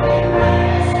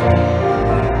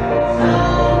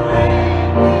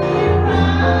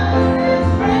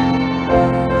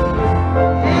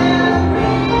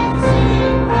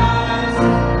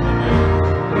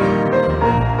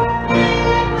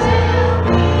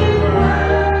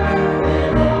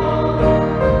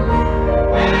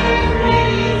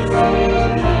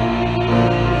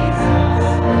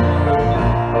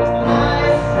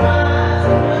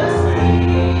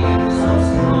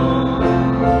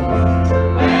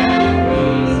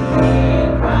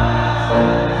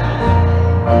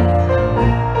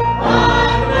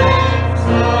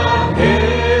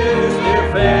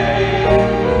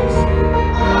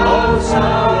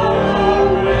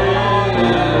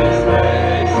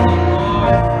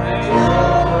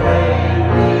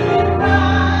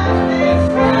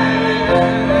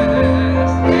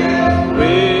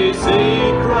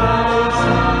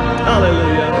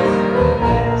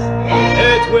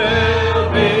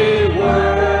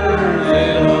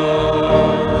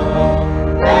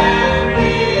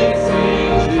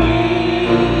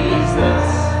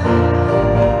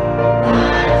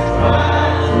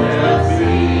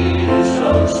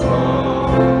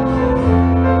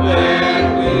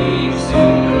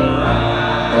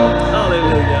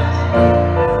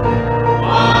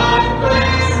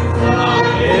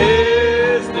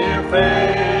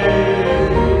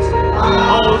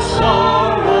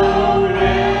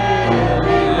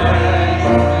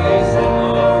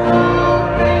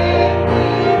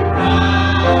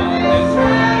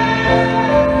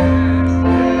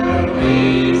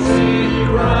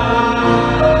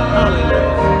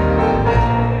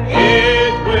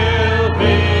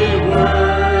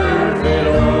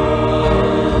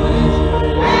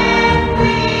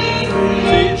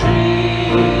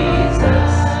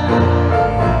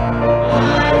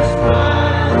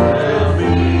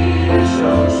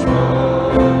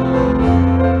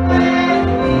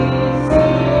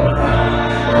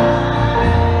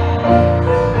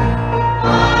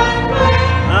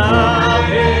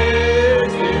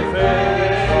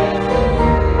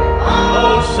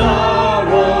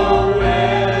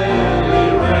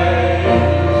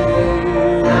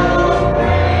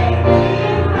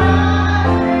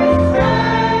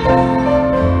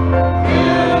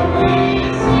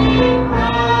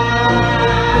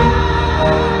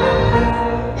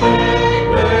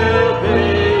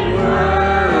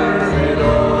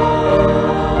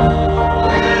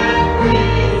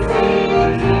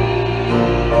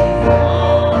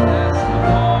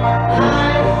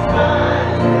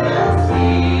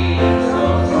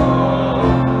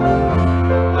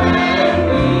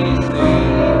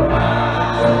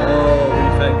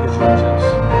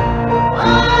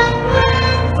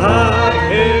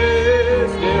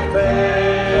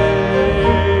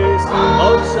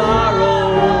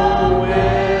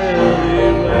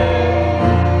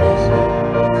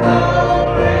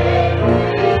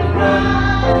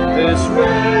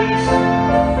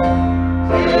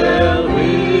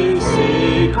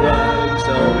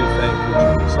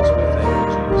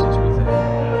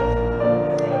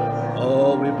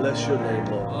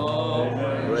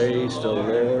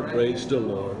 Praise the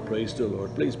Lord. Praise the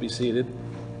Lord. Please be seated.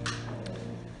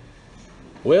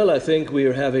 Well, I think we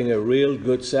are having a real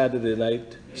good Saturday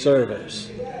night service.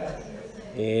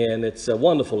 And it's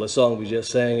wonderful, the song we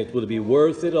just sang. It will be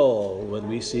worth it all when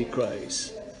we see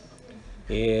Christ.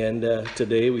 And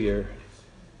today we are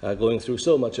going through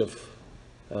so much of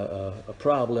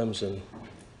problems and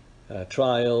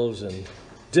trials and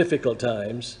difficult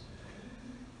times.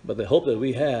 But the hope that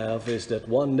we have is that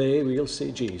one day we'll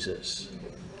see Jesus.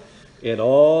 And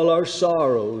all our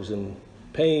sorrows and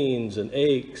pains and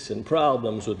aches and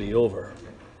problems will be over.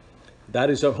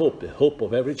 That is our hope, the hope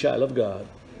of every child of God.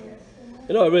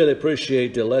 You know, I really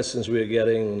appreciate the lessons we're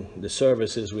getting, the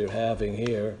services we're having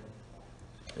here.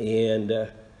 And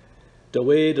the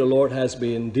way the Lord has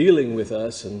been dealing with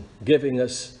us and giving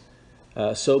us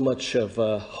so much of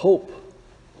hope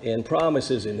and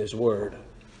promises in His Word.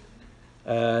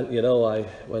 And, you know,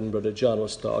 when Brother John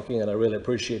was talking, and I really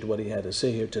appreciate what he had to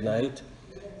say here tonight.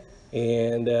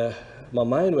 And my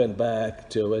mind went back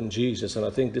to when Jesus, and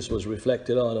I think this was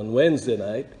reflected on Wednesday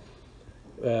night,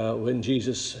 when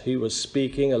Jesus, he was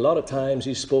speaking. A lot of times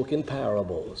he spoke in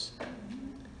parables.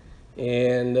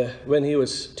 And when he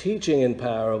was teaching in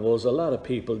parables, a lot of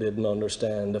people didn't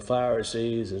understand. The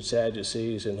Pharisees and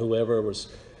Sadducees and whoever was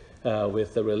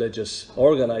with the religious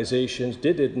organizations,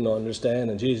 they didn't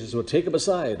understand. And Jesus would take them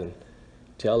aside and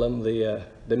tell them the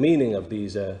meaning of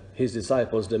these, his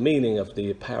disciples, the meaning of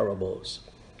the parables.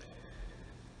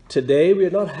 Today we are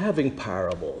not having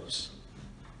parables.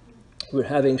 We're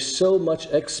having so much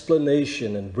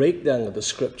explanation and breakdown of the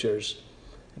scriptures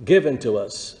given to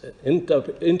us,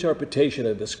 interpretation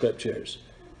of the scriptures.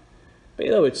 But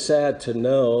you know, it's sad to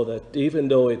know that even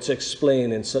though it's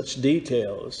explained in such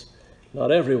details, not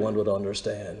everyone would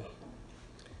understand.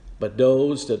 But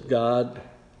those that God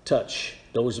touch,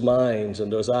 those minds and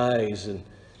those eyes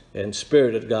and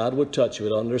spirit that God would touch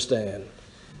would understand.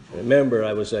 Remember,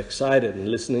 I was excited in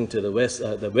listening to the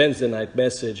Wednesday night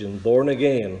message in Born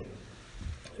Again.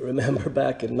 Remember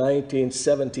back in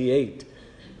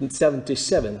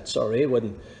 1977,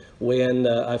 when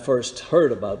I first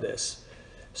heard about this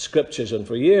scriptures. And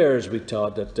for years we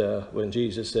taught that when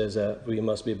Jesus says we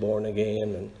must be born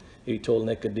again, and he told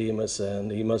Nicodemus,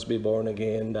 and he must be born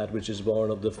again. That which is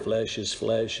born of the flesh is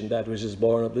flesh, and that which is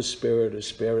born of the spirit is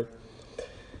spirit.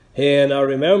 And I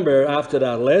remember after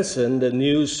that lesson, the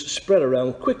news spread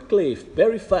around quickly,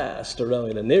 very fast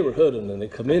around in the neighborhood and in the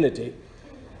community.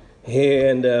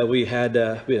 And we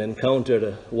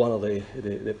encountered one of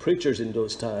the preachers in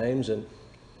those times, and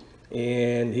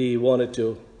he wanted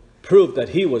to prove that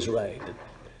he was right.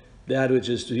 That which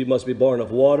is, he must be born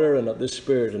of water and of the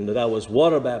Spirit, and that was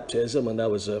water baptism, and that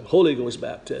was a Holy Ghost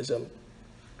baptism.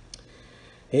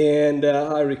 And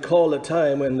I recall a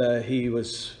time when he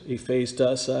faced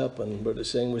us up, and Brother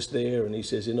Singh was there, and he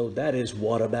says, you know, that is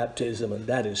water baptism, and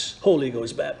that is Holy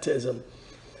Ghost baptism.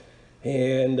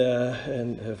 And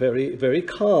very, very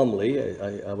calmly,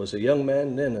 I was a young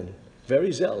man then, and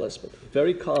very zealous, but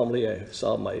very calmly I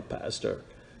saw my pastor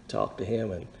talk to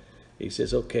him, and he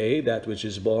says, okay, that which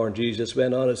is born, Jesus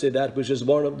went on and said, that which is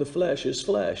born of the flesh is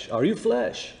flesh. Are you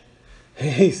flesh?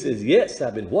 He says, yes,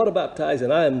 I've been water baptized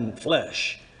and I am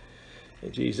flesh.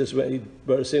 And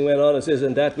Brother Singh went on and says,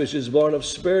 and that which is born of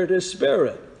spirit is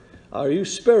spirit. Are you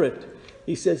spirit?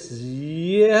 He says,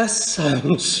 yes,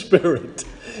 I'm spirit.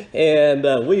 And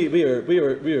we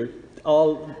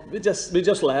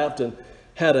just laughed and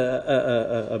had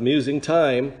a amusing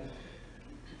time.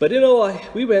 But you know,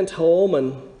 we went home,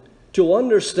 and to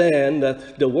understand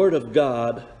that the Word of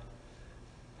God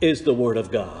is the Word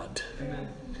of God. Amen.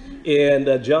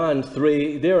 And John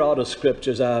 3, there are other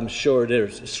scriptures, I'm sure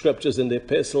there's scriptures in the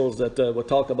epistles that will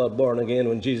talk about born again.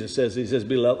 When Jesus says,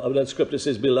 beloved, that scripture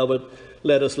says, beloved,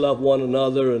 let us love one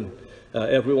another, and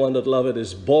everyone that loveth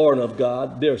is born of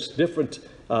God. There's different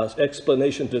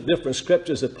explanation to different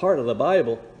scriptures, a part of the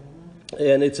Bible.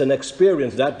 And it's an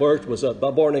experience. That birth was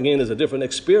born again is a different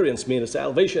experience, meaning a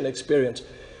salvation experience.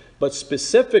 But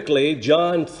specifically,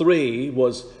 John 3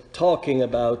 was talking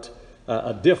about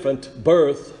a different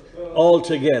birth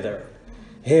altogether.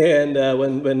 And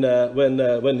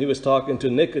when he was talking to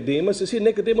Nicodemus, you see,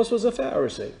 Nicodemus was a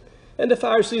Pharisee, and the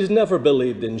Pharisees never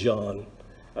believed in John.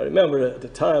 I remember at the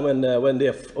time when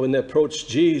they approached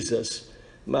Jesus,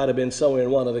 might have been somewhere in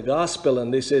one of the gospel,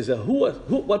 and they says,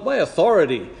 what by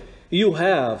authority you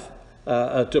have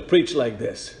to preach like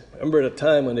this? Remember the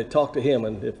time when they talked to him,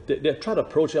 and they tried to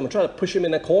approach him and try to push him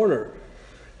in a corner.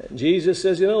 And Jesus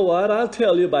says, you know what? I'll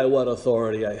tell you by what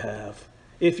authority I have,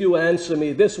 if you answer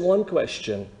me this one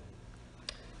question.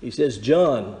 He says,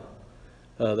 John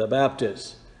the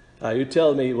Baptist, you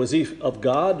tell me, was he of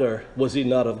God or was he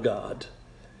not of God?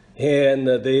 And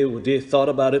they thought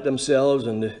about it themselves,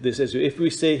 and they said, if we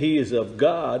say he is of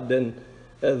God,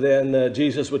 then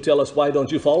Jesus would tell us, why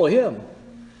don't you follow him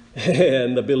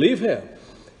and believe him?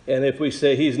 And if we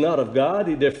say he's not of God,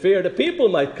 they fear the people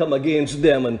might come against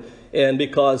them, and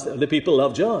because the people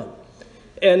love John.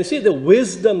 And you see the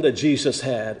wisdom that Jesus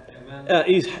had.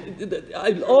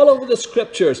 All over the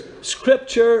scriptures,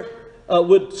 scripture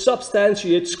would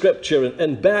substantiate scripture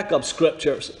and back up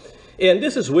scriptures. And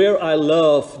this is where I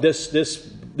love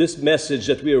this message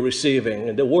that we are receiving,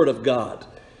 and the Word of God.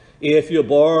 If you're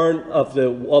born of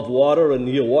water and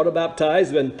you're water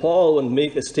baptized, when Paul would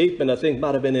make a statement, I think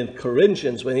might have been in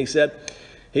Corinthians, when he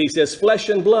says, flesh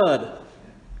and blood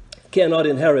cannot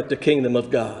inherit the kingdom of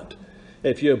God.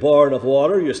 If you're born of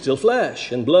water, you're still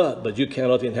flesh and blood, but you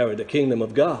cannot inherit the kingdom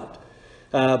of God.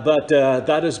 But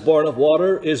that is born of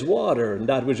water is water, and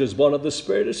that which is born of the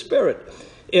Spirit is spirit.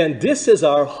 And this is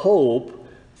our hope,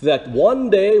 that one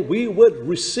day we would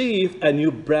receive a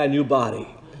brand new body,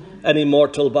 an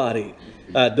immortal body.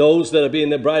 Those that are being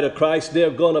the bride of Christ, they're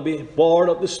going to be born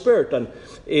of the Spirit.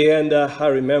 And I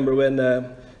remember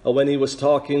when he was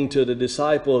talking to the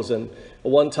disciples, and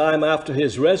one time after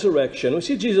his resurrection, we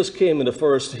see Jesus came in the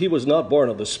first, he was not born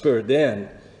of the Spirit then,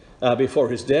 before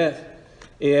his death.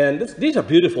 And these are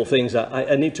beautiful things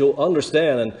I need to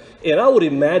understand. And I would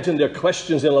imagine there are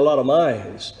questions in a lot of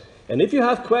minds. And if you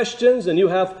have questions and you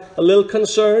have a little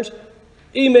concerns,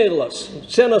 email us.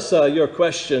 Send us your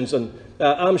questions. And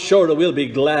I'm sure that we'll be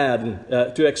glad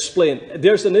to explain.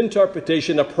 There's an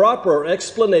interpretation, a proper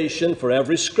explanation for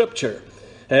every scripture,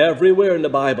 everywhere in the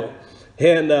Bible.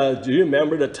 And do you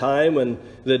remember the time when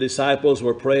the disciples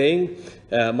were praying?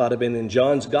 Might have been in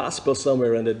John's Gospel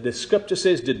somewhere, and the scripture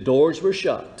says the doors were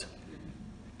shut.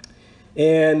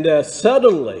 And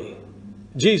suddenly,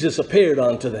 Jesus appeared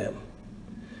unto them.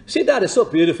 See, that is so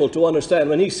beautiful to understand.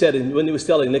 When he was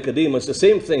telling Nicodemus the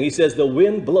same thing, he says, the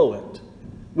wind bloweth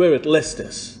where it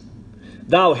listeth.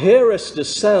 Thou hearest the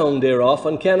sound thereof,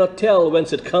 and cannot tell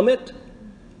whence it cometh,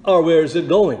 or where is it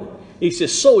going. He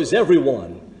says, so is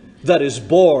everyone that is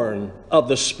born of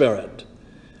the Spirit.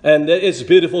 And it's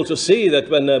beautiful to see that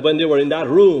when they were in that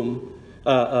room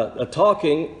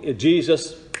talking,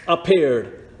 Jesus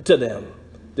appeared to them.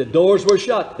 The doors were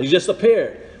shut. He just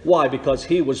appeared. Why? Because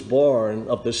he was born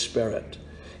of the Spirit.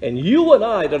 And you and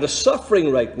I that are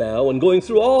suffering right now and going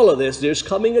through all of this, there's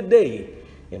coming a day,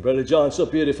 and Brother John so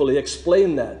beautifully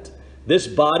explained that, this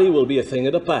body will be a thing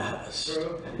of the past.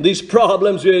 These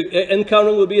problems we're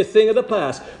encountering will be a thing of the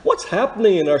past. What's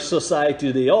happening in our society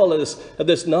today? All of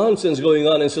this nonsense going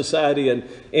on in society,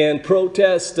 and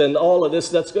protest and all of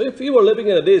this. If you were living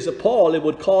in the days of Paul, it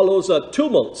would call those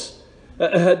tumults.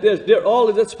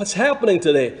 That's what's happening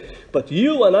today. But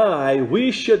you and I,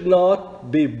 we should not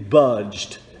be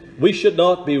budged. We should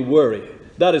not be worried.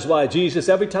 That is why Jesus,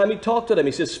 every time he talked to them,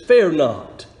 he says, fear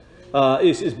not.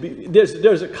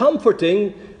 There's a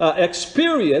comforting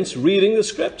experience reading the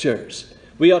scriptures.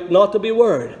 We ought not to be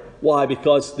worried. Why?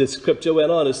 Because the scripture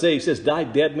went on to say, he says, thy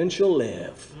dead men shall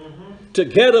live.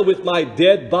 Together with my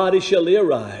dead body shall they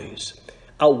arise.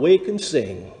 Awake and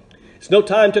sing. It's no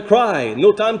time to cry,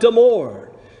 no time to mourn.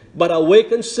 But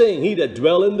awake and sing, he that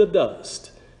dwell in the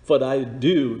dust. For thy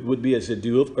dew would be as the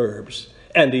dew of herbs,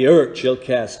 and the earth shall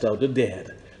cast out the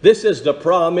dead. This is the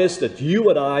promise that you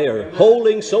and I are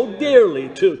holding so dearly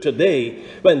to today,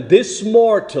 when this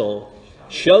mortal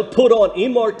shall put on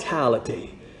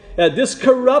immortality. This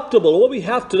corruptible, what we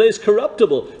have today is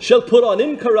corruptible, shall put on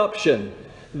incorruption.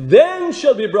 Then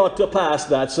shall be brought to pass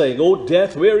that saying, O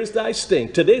death, where is thy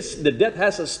sting? Today the death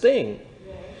has a sting.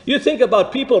 You think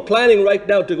about people planning right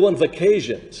now to go on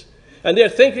vacations, and they're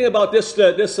thinking about this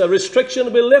restriction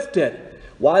to be lifted.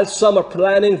 While some are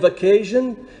planning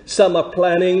vacation, some are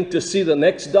planning to see the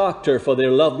next doctor for their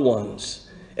loved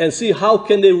ones and see how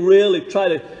can they really try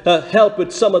to help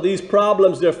with some of these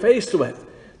problems they're faced with.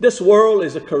 This world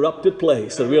is a corrupted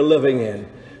place that we're living in.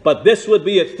 But this would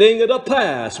be a thing of the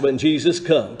past when Jesus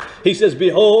comes. He says,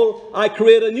 behold, I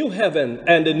create a new heaven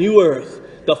and a new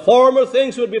earth. The former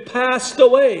things would be passed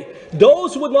away.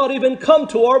 Those would not even come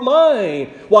to our mind.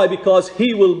 Why? Because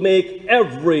he will make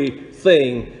everything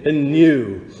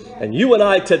new. And you and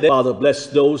I today, Father, bless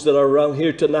those that are around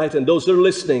here tonight and those that are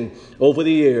listening over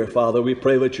the air. Father, we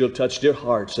pray that you'll touch their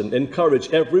hearts and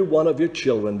encourage every one of your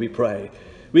children, we pray.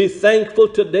 We're thankful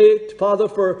today, Father,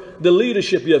 for the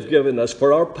leadership you have given us,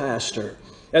 for our pastor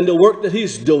and the work that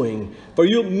he's doing. For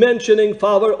you mentioning,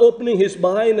 Father, opening his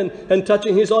mind and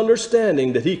touching his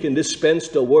understanding that he can dispense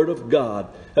the word of God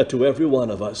to every one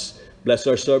of us. Bless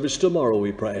our service tomorrow,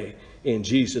 we pray. In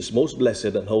Jesus' most blessed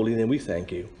and holy name we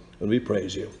thank you and we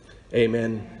praise you.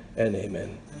 Amen and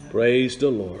amen. Praise the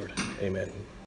Lord. Amen.